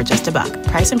another for just $1.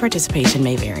 Price and participation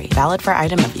may vary. Valid for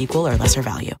item of equal or lesser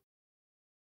value.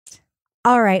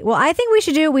 All right. Well, I think we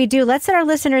should do what we do. Let's let our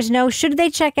listeners know, should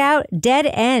they check out Dead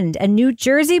End, a New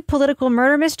Jersey political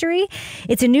murder mystery?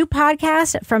 It's a new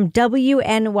podcast from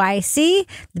WNYC,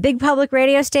 the big public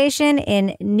radio station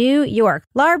in New York.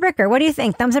 Laura Bricker, what do you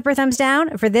think? Thumbs up or thumbs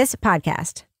down for this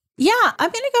podcast? Yeah,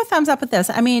 I'm going to go thumbs up with this.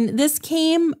 I mean, this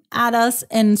came at us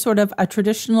in sort of a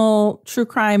traditional true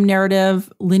crime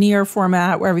narrative, linear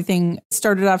format where everything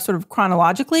started off sort of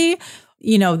chronologically.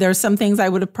 You know, there's some things I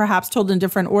would have perhaps told in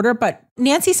different order, but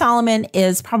Nancy Solomon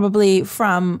is probably,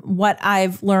 from what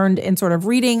I've learned in sort of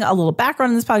reading a little background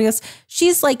in this podcast,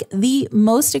 she's like the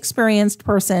most experienced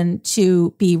person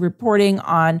to be reporting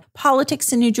on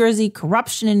politics in New Jersey,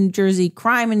 corruption in New Jersey,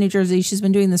 crime in New Jersey. She's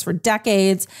been doing this for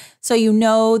decades. So you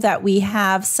know that we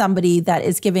have somebody that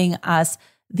is giving us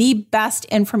the best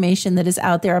information that is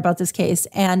out there about this case.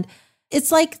 And it's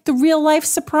like the real life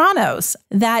Sopranos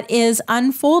that is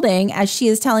unfolding as she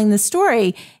is telling the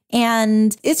story.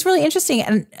 And it's really interesting.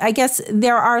 And I guess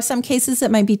there are some cases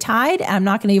that might be tied. I'm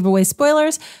not going to give away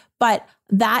spoilers, but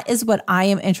that is what I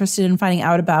am interested in finding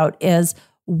out about, is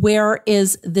where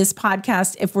is this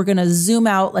podcast, if we're going to zoom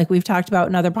out like we've talked about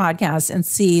in other podcasts and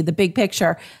see the big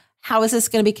picture. How is this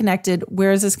going to be connected?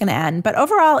 Where is this going to end? But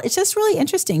overall, it's just really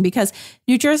interesting because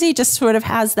New Jersey just sort of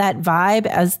has that vibe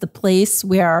as the place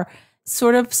where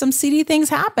sort of some seedy things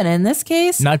happen. In this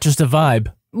case, not just a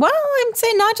vibe. Well, I'm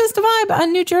saying not just a vibe.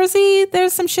 On New Jersey,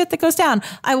 there's some shit that goes down.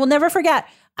 I will never forget.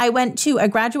 I went to a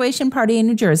graduation party in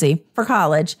New Jersey for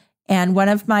college, and one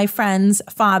of my friend's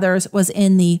fathers was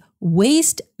in the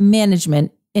waste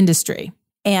management industry.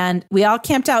 And we all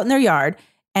camped out in their yard.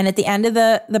 And at the end of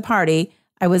the party,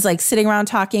 I was like sitting around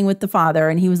talking with the father,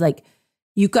 and he was like,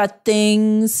 "You got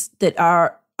things that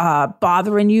are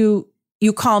bothering you.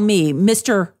 You call me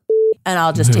Mr. and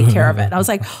I'll just take care of it." And I was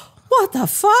like, what the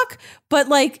fuck? But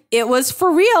like, it was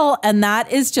for real. And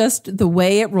that is just the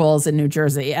way it rolls in New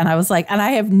Jersey. And I was like, and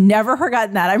I have never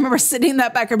forgotten that. I remember sitting in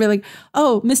that back and being like,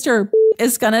 oh, Mr.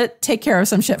 is going to take care of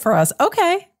some shit for us.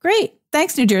 Okay, great.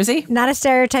 Thanks, New Jersey. Not a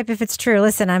stereotype if it's true.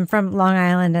 Listen, I'm from Long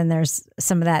Island, and there's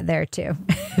some of that there too.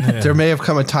 There may have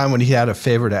come a time when he had a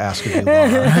favor to ask of you,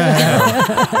 Laura.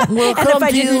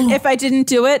 And if I didn't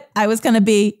do it, I was going to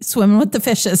be swimming with the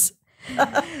fishes.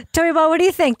 Tony Ball, what do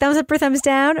you think? Thumbs up or thumbs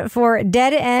down for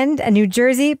Dead End, a New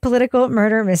Jersey political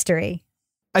murder mystery?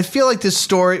 I feel like this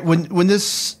story, when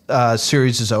this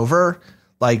series is over,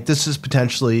 like this is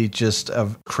potentially just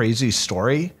a crazy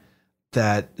story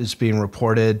that is being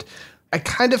reported. I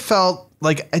kind of felt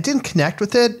like I didn't connect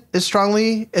with it as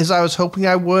strongly as I was hoping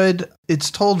I would. It's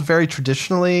told very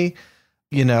traditionally,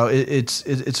 you know,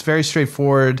 it's very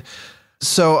straightforward.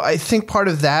 So I think part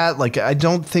of that, like, I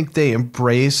don't think they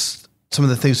embrace some of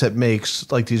the things that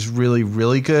makes like these really,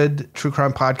 really good true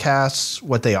crime podcasts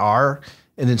what they are.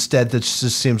 And instead, that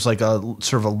just seems like a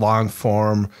sort of a long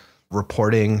form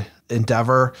reporting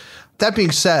endeavor. That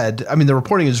being said, I mean, the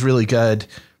reporting is really good.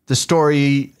 The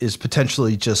story is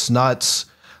potentially just nuts.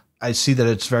 I see that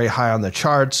it's very high on the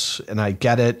charts, and I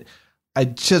get it. I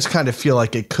just kind of feel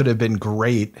like it could have been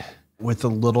great with a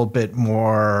little bit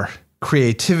more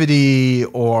creativity,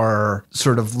 or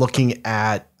sort of looking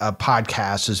at a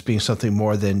podcast as being something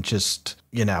more than just,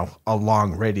 you know, a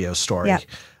long radio story. Yep.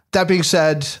 That being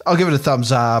said, I'll give it a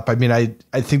thumbs up. I mean,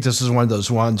 I think this is one of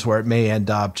those ones where it may end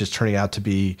up just turning out to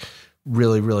be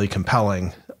really, really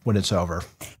compelling when it's over.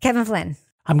 Kevin Flynn.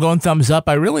 I'm going thumbs up.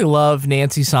 I really love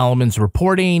Nancy Solomon's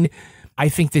reporting. I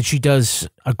think that she does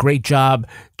a great job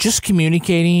just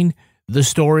communicating the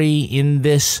story in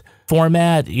this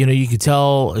format. You know, you could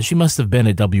tell she must have been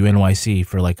at WNYC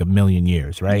for like a million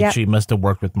years, right? Yep. She must have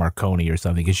worked with Marconi or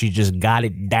something, because she just got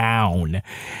it down.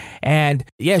 And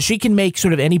yeah, she can make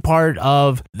sort of any part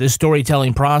of the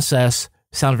storytelling process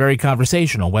sound very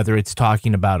conversational, whether it's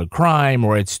talking about a crime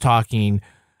or it's talking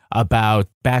about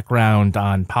background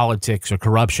on politics or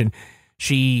corruption.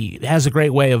 She has a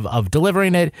great way of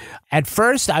delivering it. At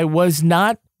first, I was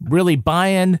not really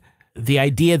buying the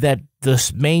idea that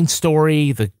the main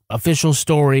story, the official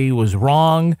story, was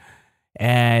wrong,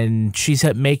 and she's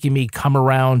making me come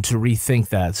around to rethink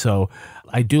that. So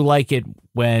I do like it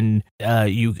when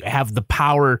you have the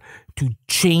power to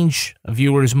change a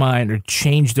viewer's mind or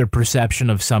change their perception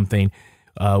of something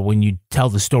when you tell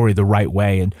the story the right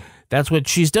way, and that's what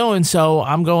she's doing. So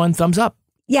I'm going thumbs up.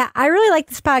 Yeah, I really like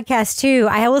this podcast too.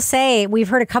 I will say we've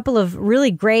heard a couple of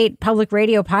really great public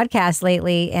radio podcasts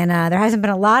lately, and there hasn't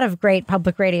been a lot of great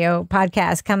public radio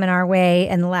podcasts coming our way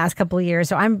in the last couple of years.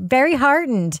 So I'm very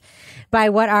heartened by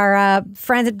what our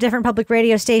friends at different public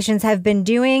radio stations have been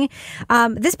doing.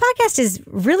 This podcast is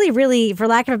really, really, for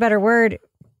lack of a better word,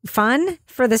 fun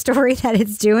for the story that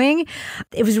it's doing.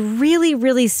 It was really,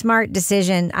 really smart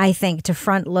decision, I think, to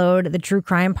front load the true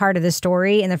crime part of the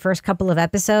story in the first couple of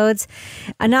episodes.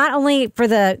 Not only for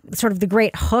the sort of the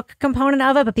great hook component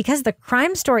of it, but because the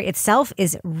crime story itself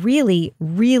is really,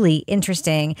 really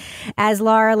interesting. As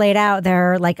Laura laid out,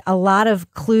 there are like a lot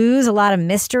of clues, a lot of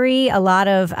mystery, a lot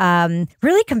of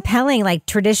really compelling, like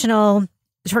traditional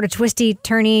sort of twisty,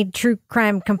 turny true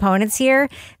crime components here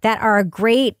that are a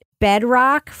great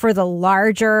bedrock for the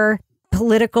larger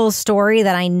political story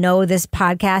that I know this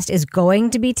podcast is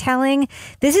going to be telling.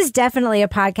 This is definitely a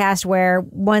podcast where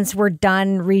once we're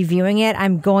done reviewing it,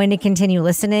 I'm going to continue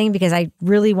listening because I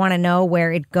really want to know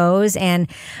where it goes. And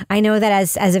I know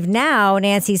that as of now,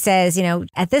 Nancy says,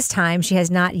 at this time, she has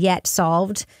not yet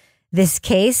solved this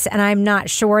case. And I'm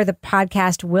not sure the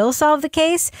podcast will solve the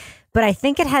case, but I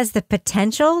think it has the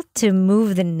potential to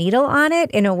move the needle on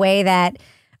it in a way that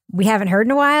we haven't heard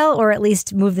in a while, or at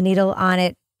least move the needle on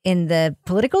it in the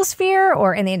political sphere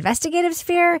or in the investigative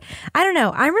sphere. I don't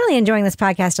know. I'm really enjoying this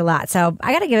podcast a lot. So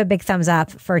I got to give a big thumbs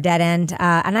up for Dead End.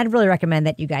 And I'd really recommend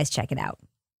that you guys check it out.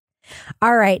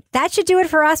 All right. That should do it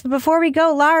for us. But before we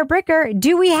go, Laura Bricker,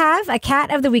 do we have a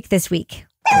cat of the week this week?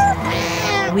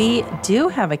 We do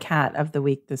have a cat of the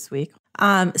week this week.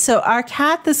 So our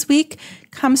cat this week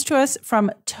comes to us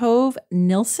from Tove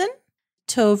Nilsson.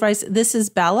 Tove writes, this is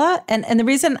Bella. And the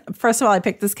reason, first of all, I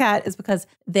picked this cat is because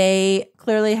they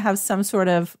clearly have some sort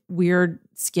of weird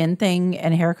skin thing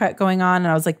and haircut going on. And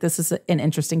I was like, this is an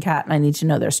interesting cat and I need to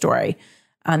know their story.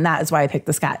 And that is why I picked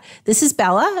this cat. This is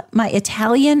Bella, my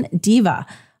Italian diva.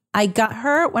 I got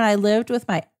her when I lived with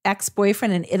my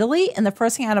ex-boyfriend in Italy. And the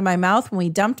first thing out of my mouth when he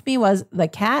dumped me was, the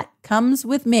cat comes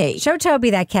with me. Show Toby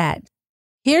that cat.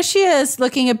 Here she is,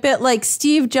 looking a bit like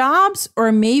Steve Jobs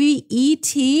or maybe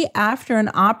E.T. after an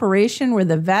operation where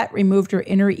the vet removed her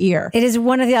inner ear. It is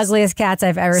one of the ugliest cats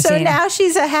I've ever seen. So now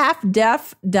she's a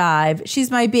half-deaf dive.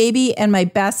 She's my baby and my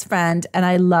best friend, and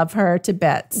I love her to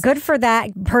bits. Good for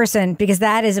that person, because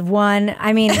that is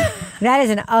that is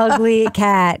an ugly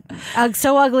cat.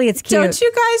 So ugly, it's cute. Don't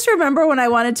you guys remember when I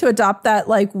wanted to adopt that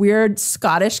like weird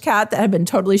Scottish cat that had been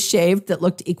totally shaved that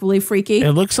looked equally freaky?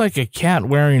 It looks like a cat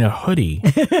wearing a hoodie.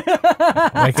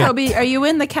 Toby, are you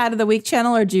in the Cat of the Week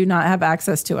channel or do you not have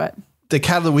access to it? The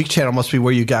Cat of the Week channel must be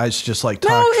where you guys just like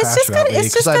talk trash about me.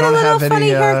 It's just got a little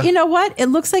funny hair. You know what? It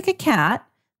looks like a cat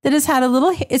that has had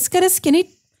it's got a skinny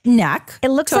neck. It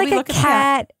looks like a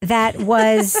cat that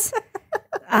was,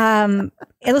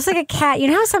 it looks like a cat. You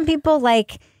know how some people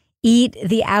like eat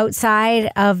the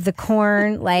outside of the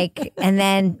corn, and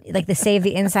then they save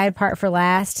the inside part for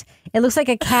last? It looks like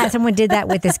a cat. Someone did that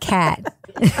with this cat.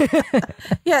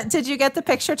 Yeah. Did you get the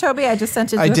picture, Toby? I just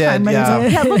sent it to I did, yeah.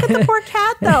 Yeah, look at the poor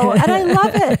cat, though. And I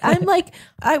love it. I'm like,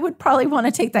 I would probably want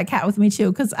to take that cat with me,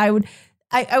 too, because I would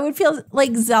feel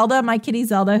like Zelda, my kitty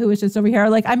Zelda, who was just over here.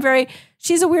 Like,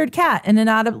 she's a weird cat. And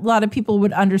not a lot of people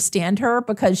would understand her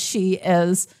because she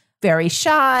is very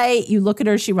shy. You look at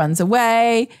her, she runs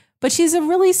away. But she's a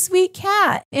really sweet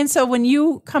cat. And so when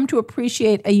you come to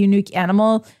appreciate a unique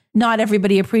animal, not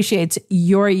everybody appreciates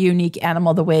your unique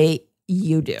animal the way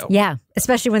you do. Yeah,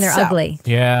 especially when they're ugly.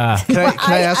 Yeah. Can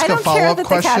I ask a follow-up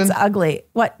question? The cat's ugly.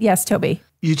 What? Yes, Toby.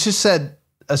 You just said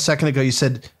a second ago, you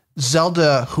said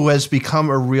Zelda, who has become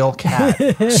a real cat.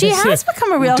 She has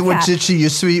become a real cat.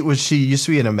 Was she used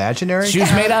to be an imaginary She was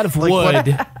cat? made out of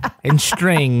wood and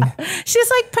string.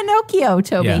 She's like Pinocchio,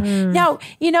 Toby. Yeah. Now,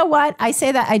 you know what? I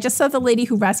say that. I just saw the lady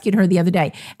who rescued her the other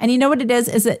day. And you know what it is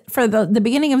that for the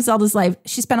beginning of Zelda's life,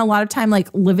 she spent a lot of time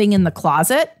living in the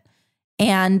closet.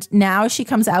 And now she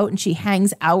comes out and she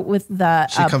hangs out with the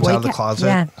She comes out of the closet?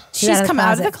 Yeah. She's come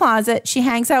out of the closet. She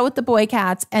hangs out with the boy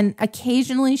cats. And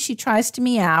occasionally she tries to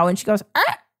meow and she goes,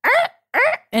 "Arr, arr,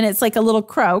 arr," and it's like a little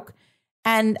croak.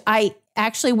 And I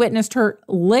actually witnessed her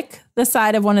lick the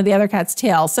side of one of the other cat's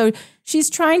tail. So she's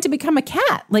trying to become a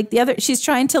cat. She's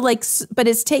trying to but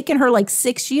it's taken her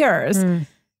 6 years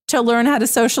to learn how to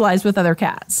socialize with other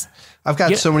cats. I've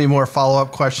got so many more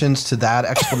follow-up questions to that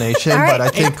explanation, but I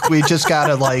think we just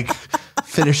got to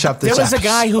finish up this There was episode. a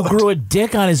guy who grew a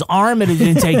dick on his arm and it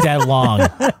didn't take that long.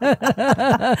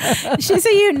 She's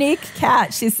a unique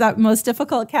cat. She's the most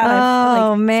difficult cat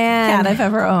cat I've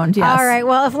ever owned. Yes. All right.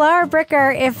 Well, if Laura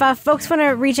Bricker, if folks want to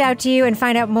reach out to you and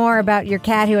find out more about your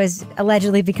cat who has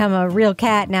allegedly become a real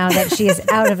cat now that she is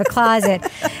out of a closet,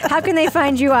 how can they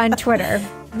find you on Twitter?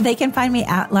 They can find me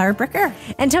at Laura Bricker.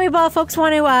 And Toby Ball, folks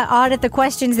want to audit the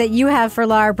questions that you have for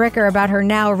Laura Bricker about her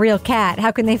now real cat.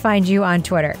 How can they find you on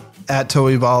Twitter? At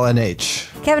Toby Ball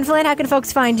NH. Kevin Flynn, how can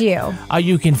folks find you?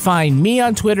 You can find me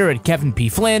on Twitter at Kevin P.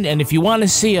 Flynn, and if you want to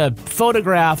see a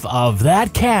photograph of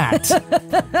that cat,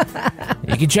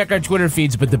 you can check our Twitter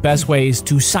feeds, but the best way is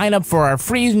to sign up for our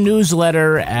free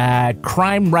newsletter at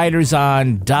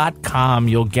crimewriterson.com.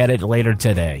 You'll get it later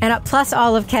today. And plus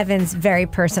all of Kevin's very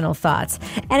personal thoughts.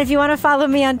 And if you want to follow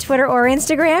me on Twitter or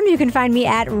Instagram, you can find me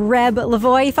at Reb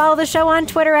Lavoie. Follow the show on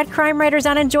Twitter at Crime Writers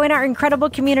On and join our incredible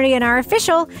community in our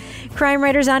official Crime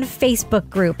Writers On Facebook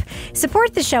group.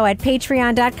 Support the show at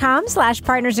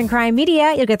patreon.com/Partners in Crime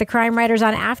Media. You'll get the Crime Writers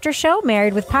On After Show,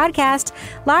 Married with Podcast,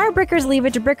 Lara Bricker's Leave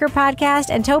It to Bricker podcast,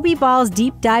 and Toby Ball's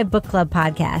Deep Dive Book Club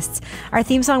podcasts. Our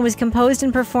theme song was composed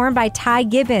and performed by Ty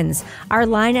Gibbons. Our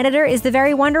line editor is the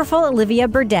very wonderful Olivia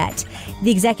Burdett.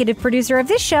 The executive producer of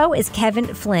this show is Kevin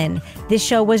Flynn. This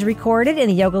show was recorded in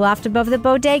the Yoga Loft above the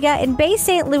Bodega in Bay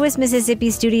St. Louis, Mississippi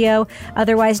studio,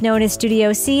 otherwise known as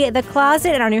Studio C, the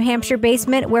closet in our New Hampshire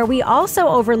basement, where we also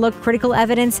overlook critical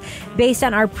evidence based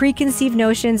on our preconceived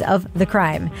notions of the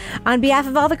crime. On behalf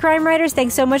of all the crime writers,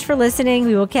 thanks so much for listening.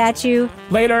 We will catch you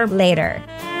later.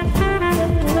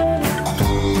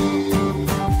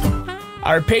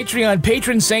 Our Patreon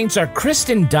patron saints are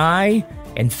Kristen Dye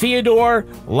and Theodore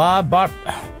Barbara.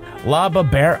 La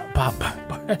Barbara?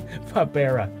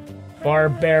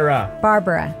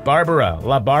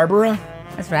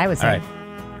 That's what I would say. All right.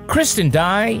 Kristen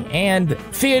Dye and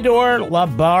Theodore La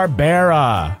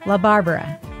Barbara. La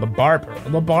Barbara?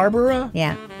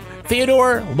 Yeah.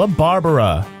 Theodore La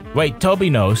Barbara. Wait, Toby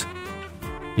knows.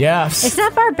 Yes. It's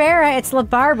not Barbera, it's La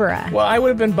Barbara. Well, I would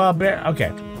have been Barbera. Okay.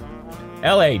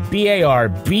 Labarbera.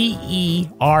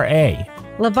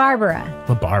 La Barbara.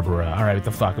 La Barbara. All right, what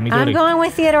the fuck? Let me do I'm going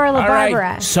with Theodore La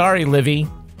Barbara. Right. Sorry, Livy.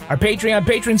 Our Patreon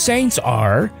patron saints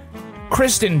are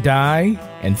Kristen Dye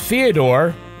and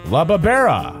Theodore La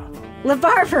Barbera. La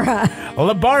Barbara.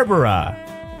 La Barbara.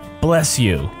 Bless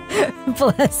you.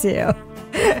 Bless you.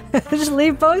 Just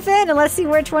leave both in and let's see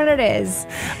which one it is.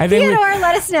 Theodore,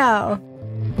 let us know.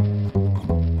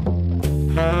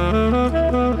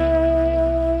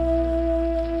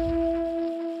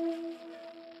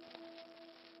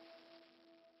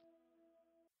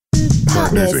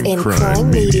 Partners in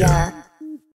Crime Media.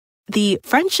 The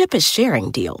friendship is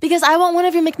sharing deal. Because I want one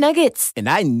of your McNuggets. And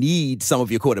I need some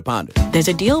of your Quarter Pounder. There's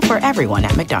a deal for everyone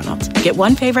at McDonald's. Get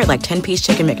one favorite like 10-piece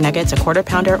chicken McNuggets, a Quarter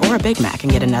Pounder, or a Big Mac,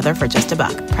 and get another for just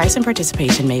 $1. Price and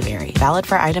participation may vary. Valid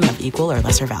for item of equal or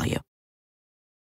lesser value.